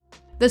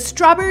The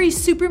strawberry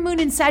supermoon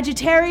in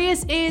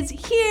Sagittarius is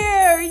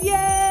here!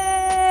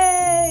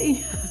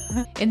 Yay!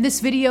 In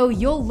this video,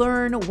 you'll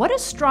learn what a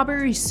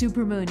strawberry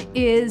supermoon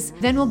is,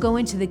 then we'll go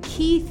into the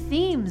key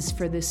themes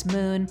for this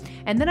moon,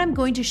 and then I'm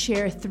going to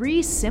share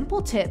 3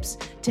 simple tips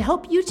to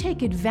help you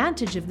take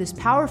advantage of this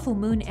powerful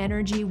moon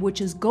energy,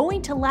 which is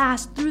going to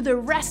last through the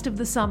rest of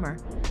the summer.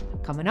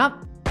 Coming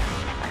up.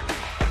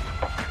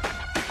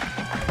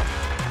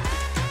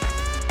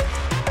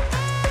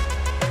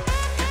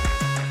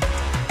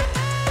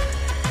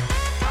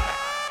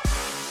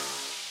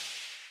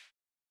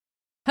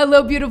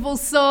 Hello, beautiful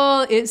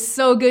soul. It's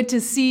so good to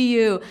see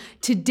you.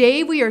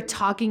 Today, we are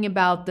talking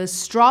about the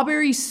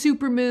strawberry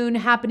supermoon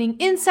happening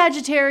in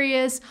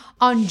Sagittarius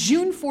on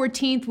June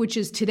 14th, which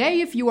is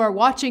today. If you are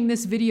watching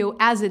this video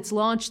as it's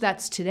launched,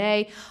 that's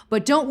today.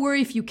 But don't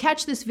worry, if you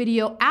catch this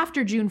video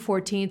after June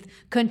 14th,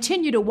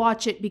 continue to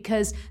watch it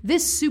because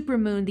this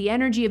supermoon, the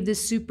energy of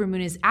this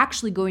supermoon is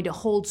actually going to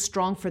hold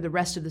strong for the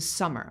rest of the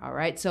summer, all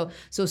right? So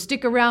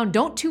stick around.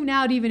 Don't tune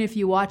out even if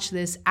you watch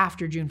this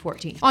after June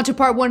 14th. On to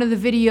part 1 of the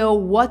video.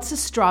 What's a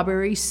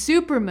strawberry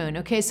supermoon?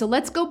 Okay, so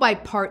let's go by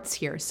parts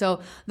here.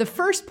 So the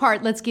first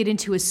part, let's get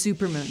into a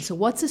supermoon. So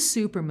what's a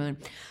supermoon?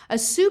 A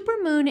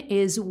supermoon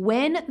is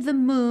when the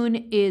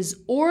moon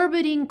is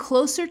orbiting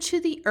closer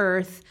to the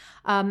Earth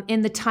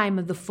in the time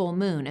of the full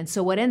moon. And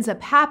so what ends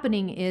up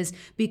happening is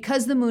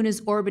because the moon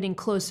is orbiting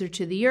closer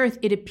to the Earth,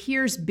 it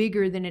appears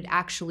bigger than it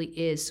actually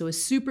is. So a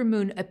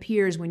supermoon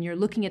appears, when you're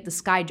looking at the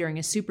sky during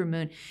a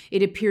supermoon,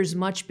 it appears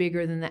much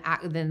bigger than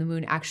the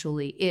moon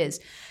actually is.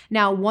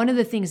 Now, one of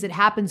the things that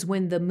happens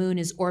when the moon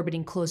is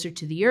orbiting closer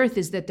to the Earth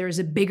is that there's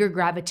a bigger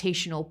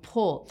gravitational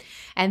pull.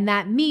 And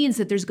that means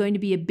that there's going to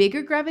be a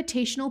bigger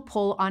gravitational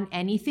pull on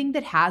anything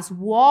that has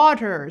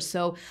water.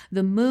 So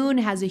the moon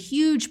has a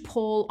huge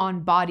pull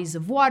on bodies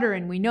of water,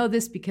 and we know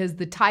this because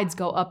the tides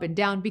go up and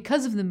down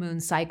because of the moon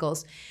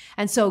cycles.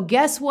 And so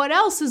guess what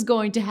else is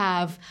going to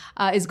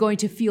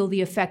feel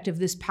the effect of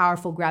this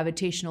powerful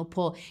gravitational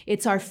pull?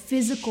 It's our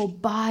physical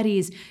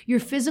bodies. Your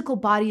physical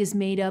body is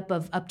made up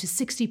of up to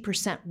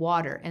 60%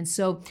 water. And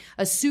so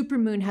a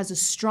supermoon has a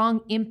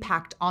strong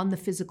impact on the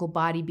physical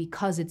body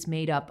because it's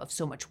made up of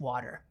so much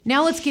water.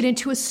 Now let's get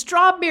into a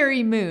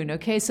strawberry moon.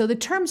 Okay, so the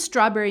term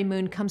strawberry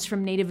moon comes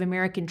from Native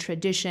American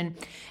tradition.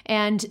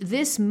 And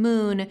this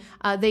moon,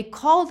 they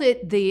called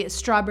it the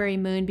strawberry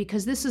moon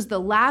because this is the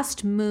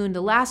last moon,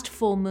 the last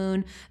full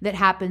moon that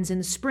happens in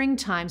the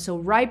springtime, so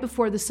right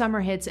before the summer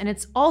hits. And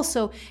it's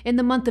also in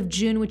the month of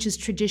June, which is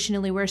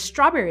traditionally where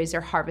strawberries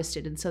are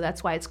harvested. And so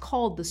that's why it's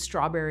called the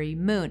strawberry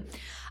moon.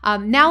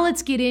 Now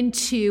let's get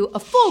into a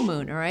full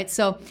moon, all right?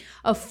 So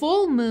a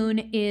full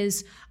moon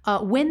is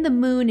when the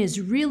moon is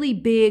really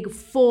big,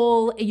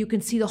 full, you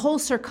can see the whole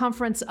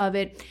circumference of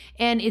it,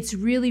 and it's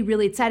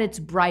it's at its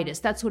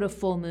brightest. That's what a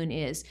full moon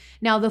is.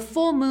 Now, the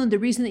full moon, the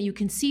reason that you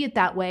can see it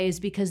that way is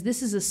because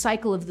this is a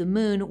cycle of the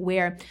moon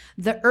where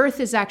the Earth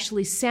is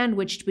actually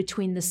sandwiched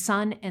between the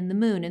sun and the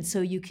moon, and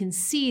so you can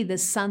see the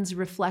sun's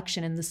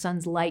reflection and the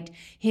sun's light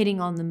hitting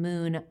on the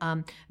moon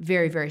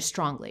very, very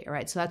strongly, all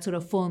right? So that's what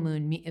a full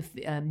moon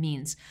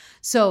means.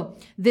 So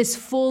this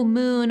full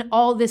moon,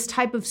 all this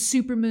type of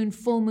supermoon,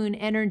 full moon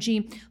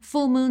energy,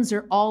 full moons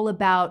are all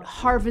about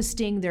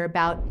harvesting, they're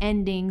about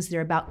endings,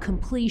 they're about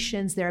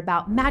completions, they're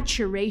about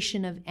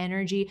maturation of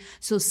energy.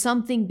 So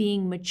something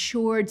being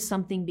matured,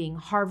 something being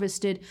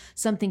harvested,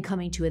 something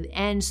coming to an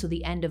end, so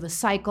the end of a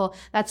cycle.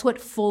 That's what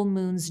full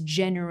moons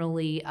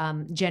generally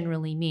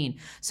mean.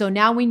 So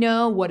now we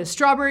know what a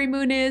strawberry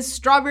moon is,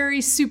 strawberry,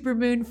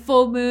 supermoon,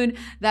 full moon.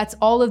 That's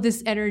all of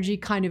this energy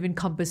kind of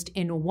encompassed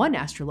in one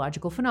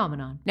astrological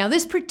phenomenon. Now,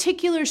 this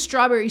particular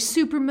strawberry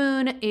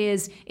supermoon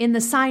is in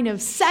the sign of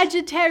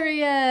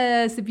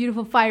Sagittarius, the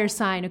beautiful fire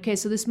sign. Okay,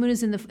 so this moon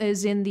is in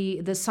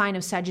the sign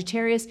of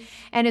Sagittarius,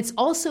 and it's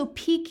also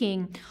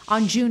peaking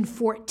on June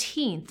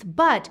 14th.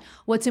 But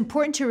what's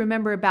important to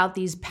remember about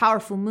these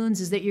powerful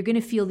moons is that you're going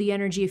to feel the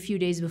energy a few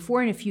days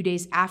before and a few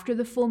days after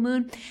the full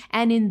moon.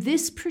 And in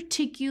this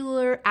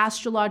particular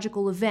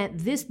astrological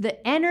event, the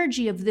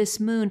energy of this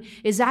moon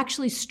is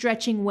actually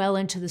stretching well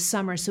into the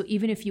summer. So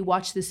even if you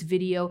watch this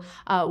video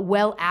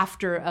well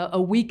after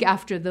a week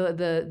after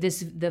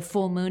the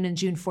full moon in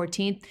June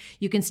 14th,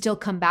 you can still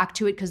come back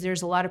to it because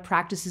there's a lot of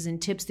practices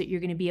and tips that you're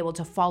going to be able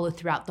to follow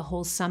throughout the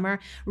whole summer.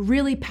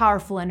 Really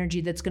powerful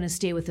energy that's going to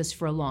stay with us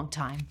for a long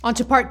time. On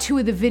to part 2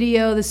 of the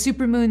video, the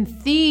supermoon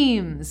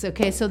themes.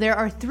 Okay, so there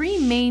are 3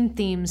 main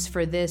themes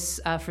for this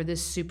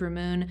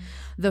supermoon.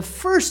 The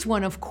first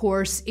one, of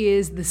course,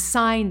 is the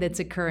sign that's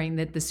occurring,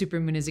 that the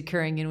supermoon is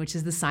occurring in, which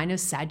is the sign of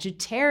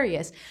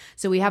Sagittarius.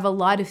 So we have a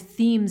lot of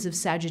themes of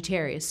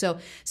Sagittarius. So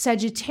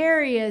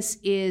Sagittarius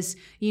is,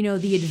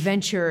 the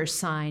adventurer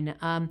sign.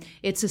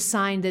 It's a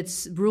sign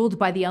that's ruled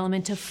by the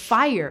element of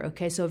fire,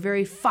 okay? So a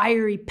very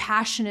fiery,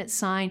 passionate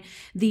sign,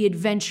 the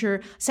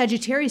adventure.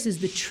 Sagittarius is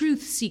the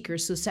truth seeker,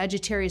 so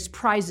Sagittarius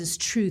prizes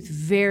truth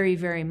very,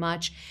 very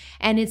much.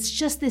 And it's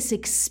just this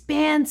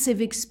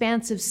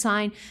expansive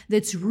sign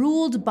that's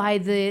ruled by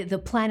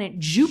the planet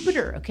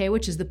Jupiter, okay,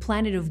 which is the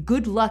planet of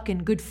good luck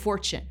and good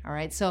fortune, all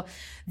right? So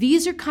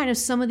these are kind of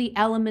some of the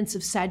elements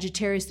of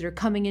Sagittarius that are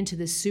coming into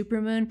this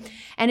supermoon,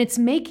 and it's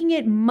making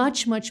it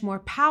much, much more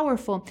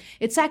powerful.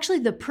 It's actually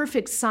the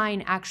perfect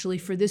sign, actually,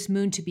 for this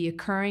moon to be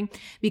occurring,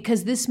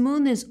 because this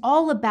moon is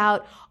all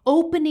about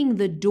opening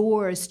the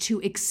doors to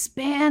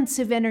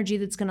expansive energy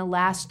that's going to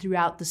last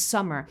throughout the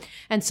summer.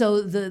 And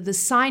so the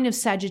sign of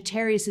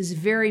Sagittarius is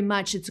very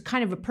much, it's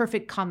kind of a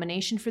perfect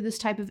combination for this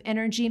type of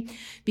energy,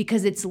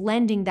 because it's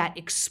lending that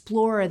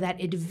explorer,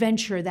 that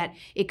adventure, that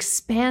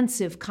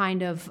expansive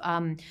kind of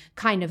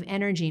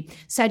energy.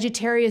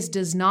 Sagittarius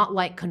does not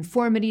like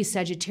conformity.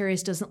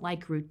 Sagittarius doesn't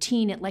like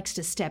routine. It likes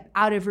to step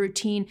out of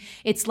routine.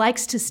 It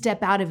likes to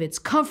step out of its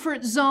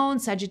comfort zone.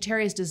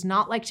 Sagittarius does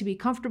not like to be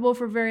comfortable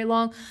for very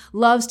long,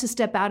 loves to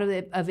step out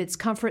of its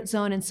comfort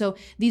zone. And so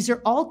these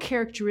are all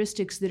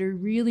characteristics that are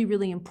really,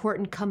 really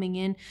important coming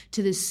in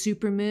to this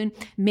supermoon,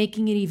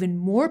 making it even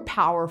more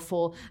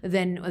powerful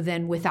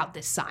than without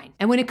this sign.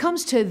 And when it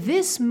comes to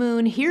this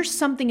moon, here's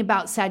something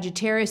about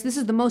Sagittarius. This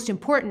is the most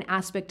important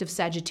aspect of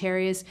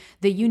Sagittarius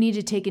that you need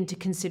to take into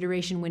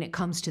consideration when it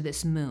comes to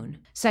this moon.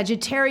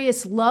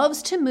 Sagittarius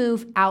loves to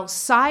move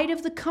outside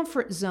of the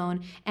comfort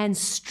zone and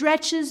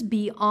stretches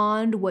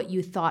beyond what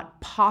you thought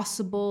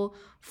possible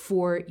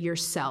for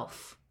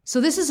yourself. So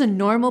this is a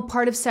normal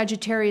part of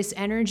Sagittarius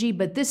energy,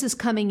 but this is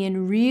coming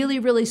in really,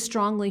 really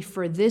strongly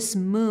for this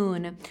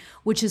moon,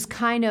 which is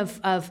kind of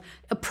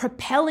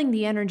propelling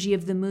the energy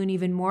of the moon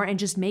even more and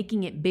just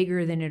making it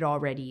bigger than it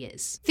already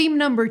is. Theme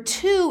number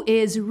 2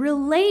 is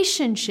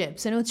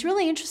relationships. And what's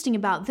really interesting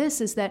about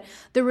this is that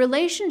the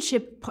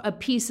relationship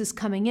piece is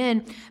coming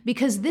in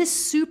because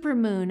this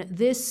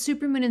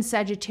supermoon in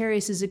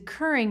Sagittarius is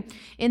occurring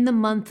in the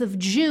month of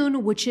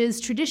June, which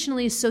is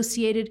traditionally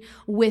associated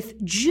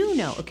with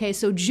Juno. Okay,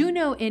 so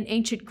Juno in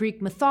ancient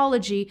Greek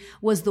mythology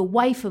was the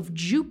wife of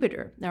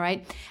Jupiter, all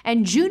right?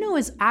 And Juno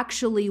is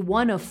actually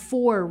one of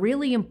 4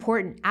 really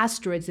important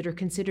asteroids that are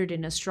considered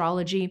in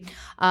astrology.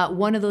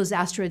 One of those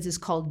asteroids is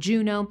called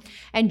Juno,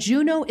 and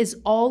Juno is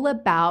all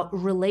about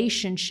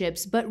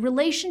relationships, but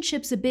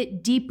relationships a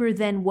bit deeper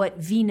than what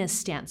Venus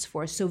stands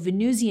for. So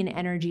Venusian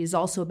energy is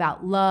also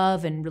about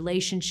love and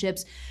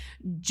relationships.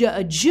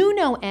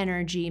 Juno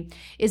energy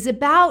is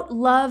about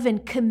love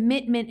and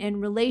commitment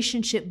and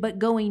relationship, but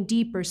going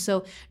deeper.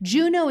 So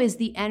Juno is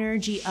the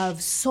energy of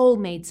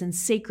soulmates and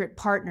sacred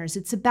partners.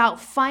 It's about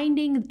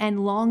finding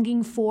and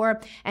longing for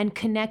and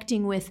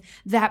connecting with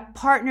that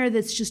partner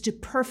that's just a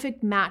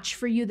perfect match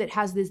for you, that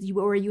has this,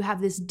 where you have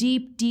this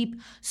deep,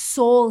 deep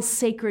soul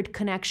sacred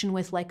connection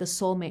with, like a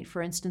soulmate,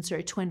 for instance, or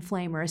a twin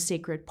flame or a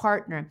sacred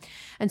partner.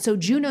 And so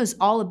Juno's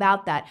all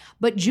about that.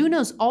 But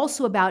Juno's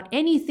also about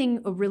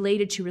anything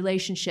related to relationships.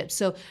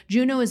 So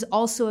Juno is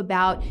also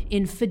about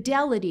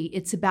infidelity.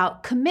 It's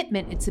about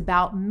commitment. It's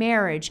about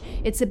marriage.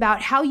 It's about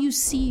how you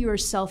see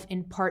yourself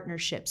in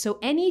partnership. So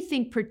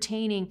anything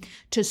pertaining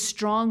to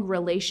strong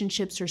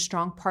relationships or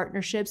strong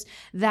partnerships,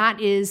 that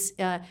is,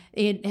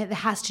 it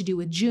has to do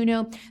with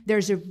Juno.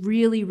 There's a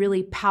really,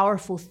 really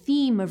powerful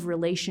theme of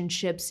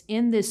relationships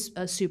in this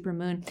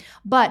supermoon.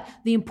 But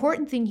the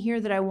important thing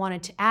here that I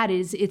wanted to add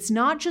is it's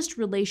not just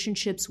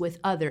relationships with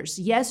others.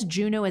 Yes,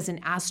 Juno as an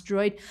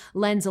asteroid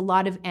lends a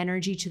lot of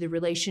energy to the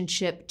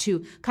relationship,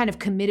 to kind of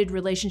committed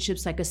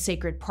relationships like a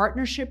sacred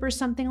partnership or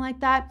something like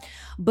that.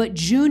 But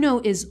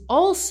Juno is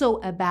also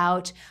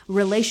about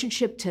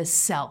relationship to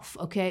self,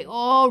 okay?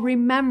 Oh,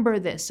 remember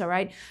this, all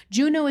right?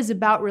 Juno is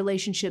about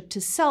relationship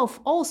to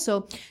self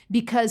also,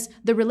 because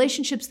the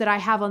relationships that I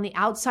have on the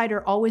outside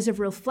are always a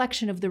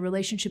reflection of the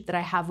relationship that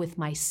I have with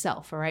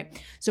myself, all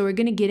right? So we're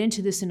going to get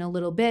into this in a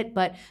little bit,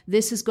 but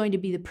this is going to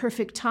be the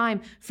perfect time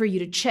for you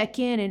to check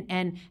in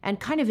and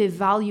kind of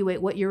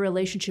evaluate what your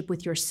relationship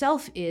with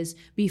yourself is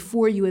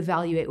before you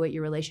evaluate what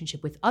your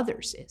relationship with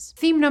others is.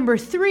 Theme number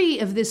 3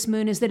 of this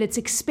moon is that it's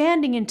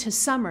expanding into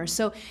summer.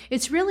 So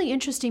it's really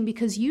interesting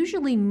because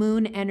usually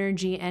moon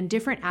energy and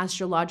different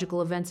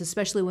astrological events,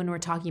 especially when we're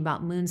talking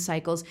about moon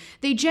cycles,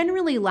 they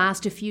generally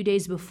last a few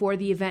days before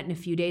the event and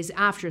a few days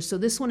after. So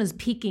this one is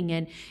peaking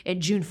at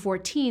June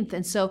 14th.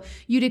 And so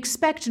you'd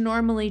expect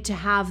normally to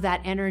have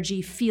that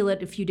energy, feel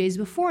it a few days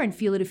before and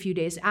feel it a few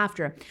days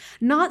after.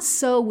 Not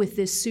so with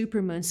this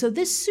supermoon. So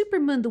this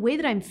supermoon, the way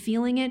that I'm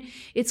feeling it,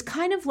 it's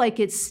kind of like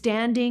it's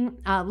standing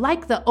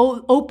like the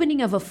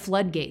opening of a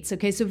floodgates.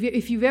 Okay, so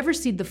if you've ever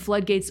seen the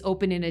floodgates floodgates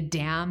open in a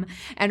dam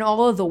and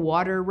all of the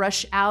water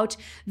rush out.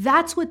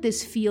 That's what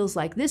this feels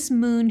like. This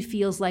moon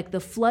feels like the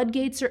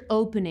floodgates are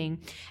opening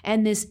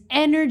and this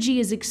energy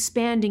is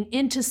expanding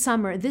into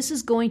summer. This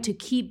is going to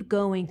keep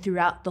going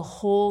throughout the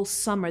whole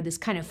summer, this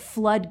kind of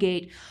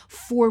floodgate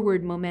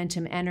forward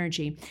momentum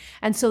energy.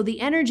 And so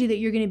the energy that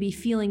you're going to be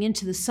feeling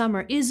into the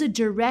summer is a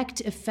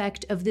direct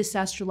effect of this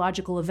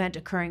astrological event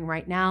occurring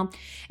right now.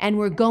 And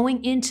we're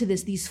going into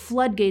these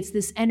floodgates.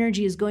 This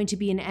energy is going to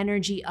be an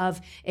energy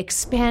of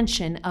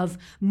expansion, of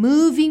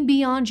moving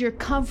beyond your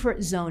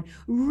comfort zone,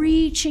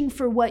 reaching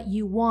for what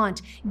you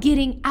want,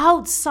 getting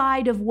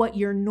outside of what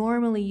you're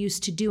normally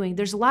used to doing.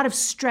 There's a lot of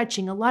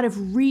stretching, a lot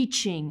of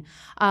reaching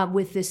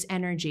with this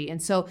energy.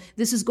 And so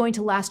this is going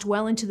to last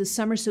well into the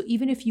summer. So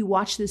even if you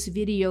watch this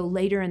video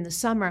later in the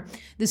summer,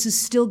 this is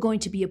still going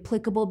to be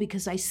applicable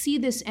because I see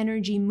this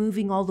energy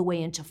moving all the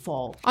way into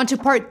fall. On to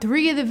part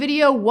 3 of the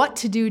video, what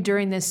to do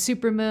during this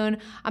supermoon.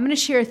 I'm going to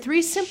share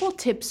 3 simple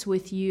tips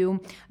with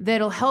you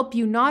that'll help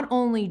you not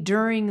only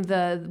during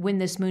when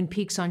this moon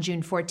peaks on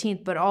June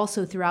 14th, but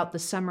also throughout the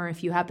summer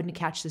if you happen to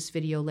catch this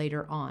video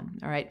later on.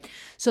 All right.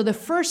 So the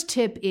first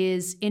tip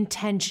is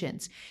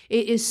intentions.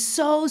 It is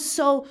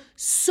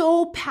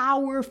so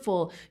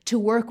powerful to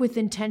work with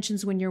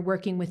intentions when you're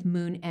working with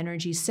moon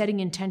energy. Setting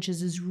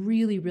intentions is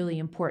really, really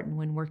important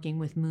when working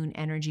with moon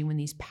energy, when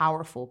these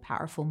powerful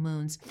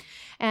moons.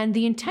 And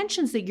the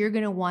intentions that you're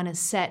going to want to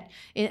set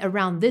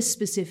around this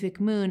specific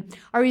moon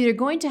are either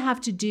going to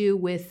have to do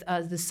with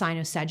the sign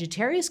of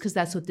Sagittarius, because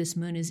that's what this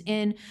moon is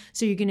in.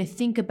 So you're going to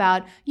think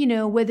about,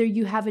 whether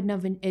you have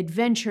enough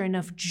adventure,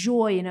 enough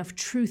joy, enough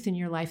truth in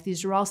your life.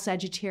 These are all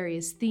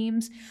Sagittarius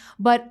themes.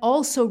 But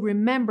also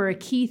remember, a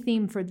key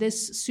theme for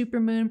this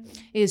supermoon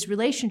is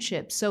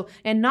relationships. So,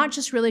 and not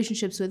just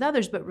relationships with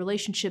others, but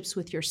relationships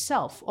with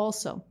yourself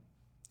also.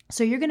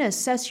 So you're going to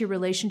assess your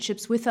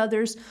relationships with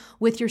others,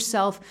 with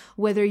yourself,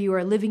 whether you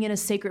are living in a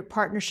sacred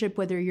partnership,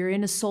 whether you're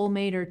in a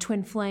soulmate or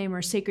twin flame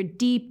or sacred,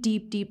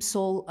 deep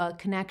soul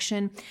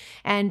connection,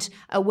 and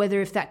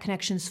whether if that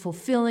connection is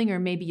fulfilling or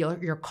maybe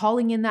you're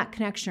calling in that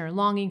connection or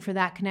longing for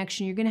that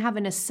connection. You're going to have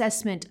an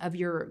assessment of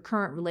your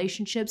current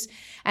relationships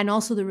and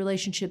also the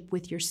relationship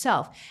with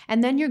yourself.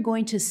 And then you're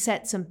going to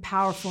set some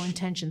powerful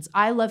intentions.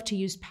 I love to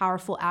use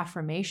powerful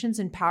affirmations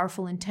and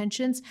powerful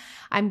intentions.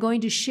 I'm going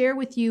to share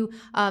with you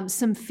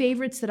some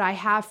favorites that I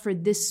have for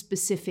this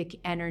specific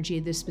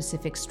energy, this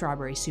specific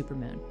strawberry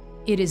supermoon.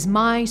 It is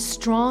my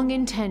strong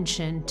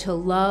intention to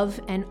love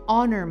and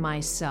honor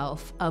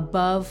myself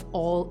above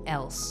all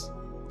else.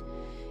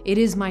 It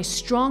is my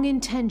strong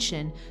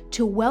intention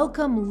to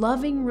welcome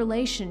loving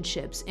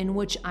relationships in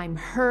which I'm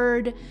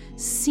heard,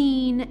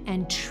 seen,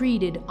 and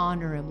treated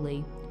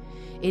honorably.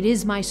 It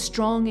is my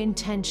strong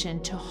intention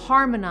to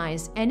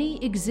harmonize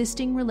any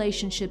existing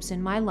relationships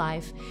in my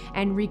life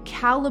and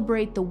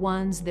recalibrate the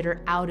ones that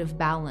are out of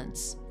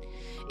balance.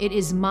 It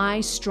is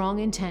my strong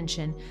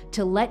intention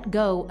to let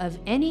go of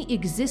any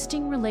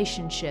existing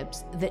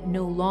relationships that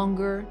no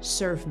longer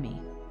serve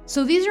me.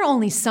 So these are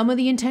only some of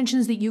the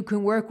intentions that you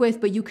can work with,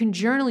 but you can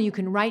journal, you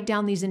can write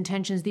down these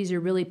intentions. These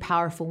are really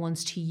powerful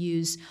ones to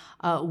use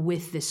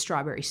with this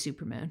strawberry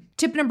supermoon.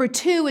 Tip number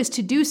 2 is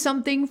to do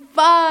something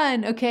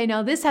fun. Okay,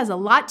 now this has a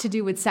lot to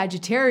do with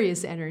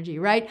Sagittarius energy,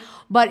 right?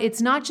 But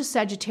it's not just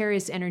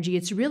Sagittarius energy.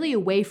 It's really a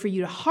way for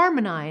you to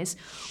harmonize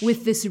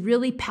with this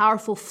really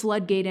powerful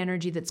floodgate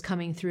energy that's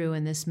coming through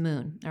in this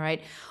moon, all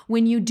right?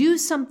 When you do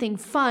something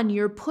fun,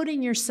 you're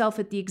putting yourself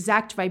at the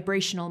exact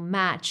vibrational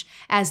match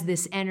as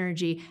this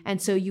energy, and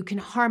so you can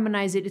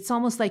harmonize it. It's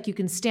almost like you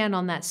can stand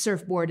on that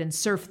surfboard and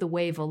surf the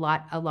wave a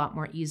lot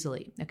more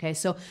easily, okay?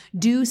 So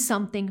do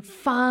something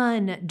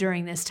fun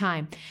during this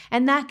time.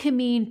 And that can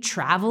mean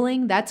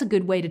traveling. That's a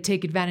good way to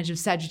take advantage of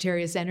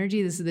Sagittarius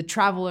energy. This is the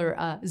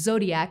traveler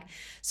zodiac.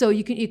 So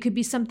it could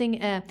be something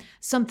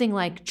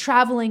like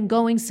traveling,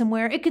 going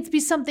somewhere. It could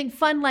be something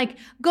fun like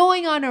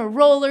going on a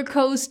roller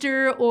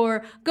coaster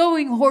or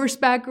going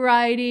horseback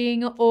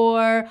riding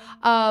or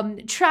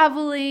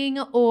traveling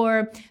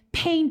or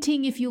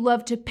painting if you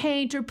love to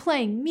paint or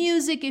playing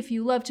music if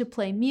you love to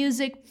play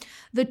music.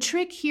 The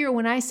trick here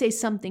when I say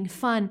something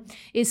fun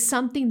is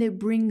something that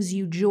brings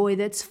you joy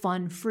that's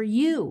fun for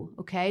you,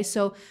 okay?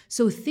 So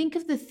think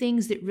of the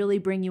things that really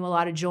bring you a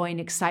lot of joy and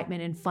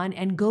excitement and fun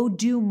and go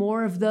do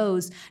more of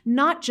those,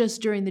 not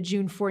just during the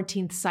June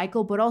 14th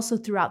cycle, but also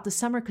throughout the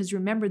summer, because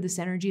remember, this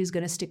energy is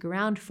going to stick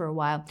around for a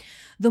while.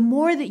 The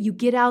more that you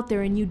get out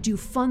there and you do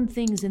fun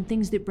things and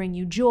things that bring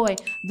you joy,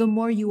 the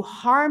more you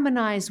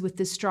harmonize with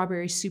this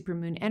strawberry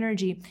supermoon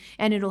energy,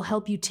 and it'll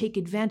help you take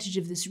advantage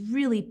of this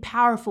really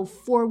powerful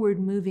forward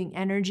moving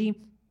energy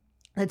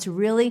that's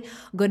really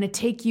going to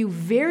take you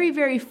very,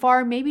 very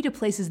far, maybe to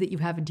places that you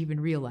haven't even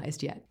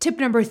realized yet. Tip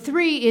number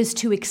 3 is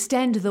to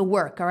extend the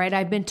work. All right.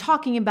 I've been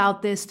talking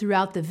about this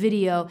throughout the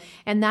video,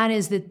 and that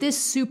is that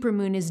this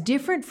supermoon is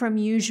different from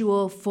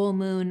usual full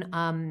moon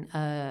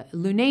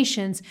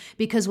lunations,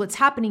 because what's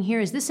happening here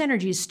is this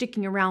energy is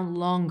sticking around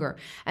longer.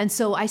 And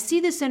so I see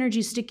this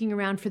energy sticking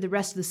around for the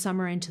rest of the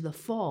summer into the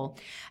fall.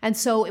 And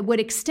so what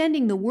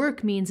extending the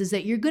work means is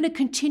that you're going to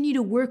continue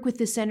to work with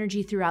this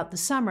energy throughout the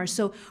summer.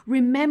 So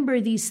remember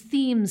these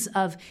themes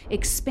of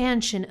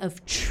expansion,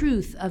 of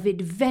truth, of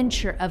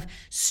adventure, of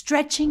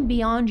stretching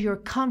beyond your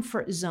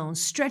comfort zone,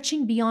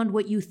 stretching beyond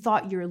what you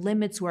thought your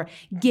limits were,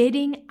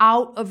 getting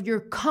out of your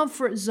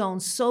comfort zone.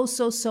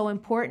 So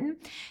important.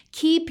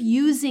 Keep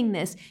using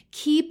this.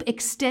 Keep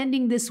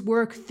extending this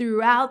work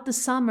throughout the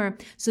summer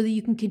so that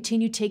you can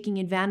continue taking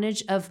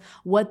advantage of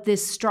what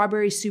this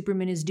strawberry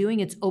supermoon is doing.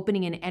 It's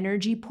opening an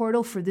energy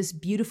portal for this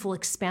beautiful,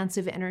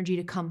 expansive energy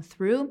to come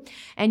through.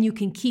 And you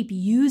can keep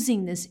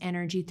using this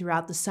energy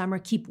throughout the summer.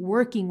 Keep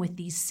working with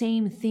these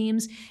same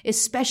themes,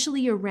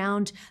 especially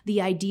around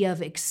the idea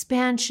of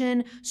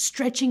expansion,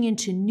 stretching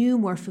into new,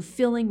 more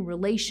fulfilling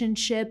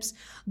relationships,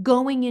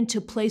 going into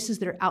places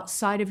that are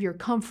outside of your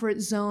comfort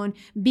zone,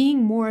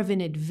 being more of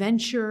an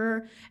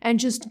adventurer, and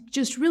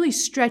just really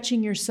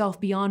stretching yourself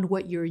beyond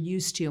what you're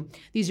used to.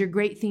 These are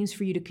great themes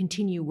for you to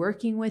continue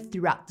working with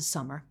throughout the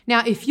summer.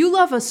 Now, if you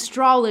love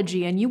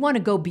astrology and you want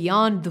to go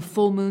beyond the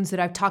full moons that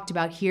I've talked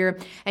about here,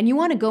 and you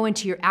want to go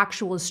into your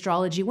actual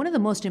astrology, one of the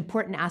most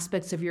important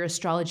aspects of your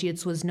astrology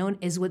is what's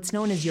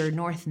known as your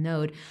North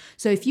Node.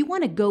 So if you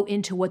want to go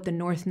into what the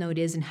North Node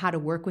is and how to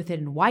work with it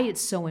and why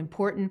it's so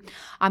important,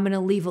 I'm going to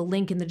leave a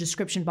link in the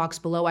description box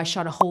below. I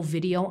shot a whole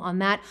video on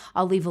that.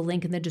 I'll leave a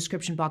link in the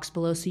description box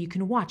below so you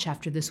can watch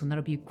after this one.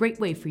 That'll be a great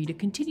way for you to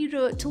continue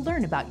to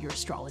learn about your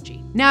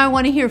astrology. Now I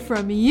want to hear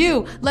from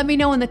you. Let me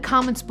know in the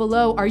comments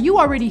below, are you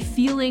already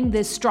feeling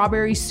this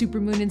strawberry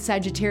supermoon in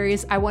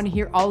Sagittarius? I want to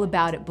hear all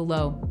about it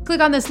below. Click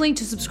on this link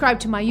to subscribe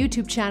to my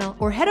YouTube channel,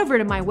 or head over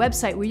to my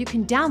website where you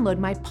can download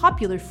my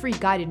popular free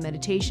guided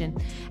meditation.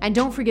 And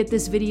don't forget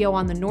this video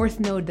on the North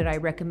Node that I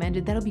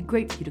recommended. That'll be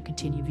great for you to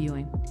continue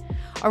viewing.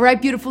 All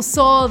right, beautiful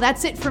soul,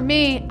 that's it for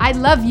me. I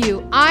love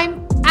you.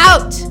 I'm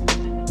out.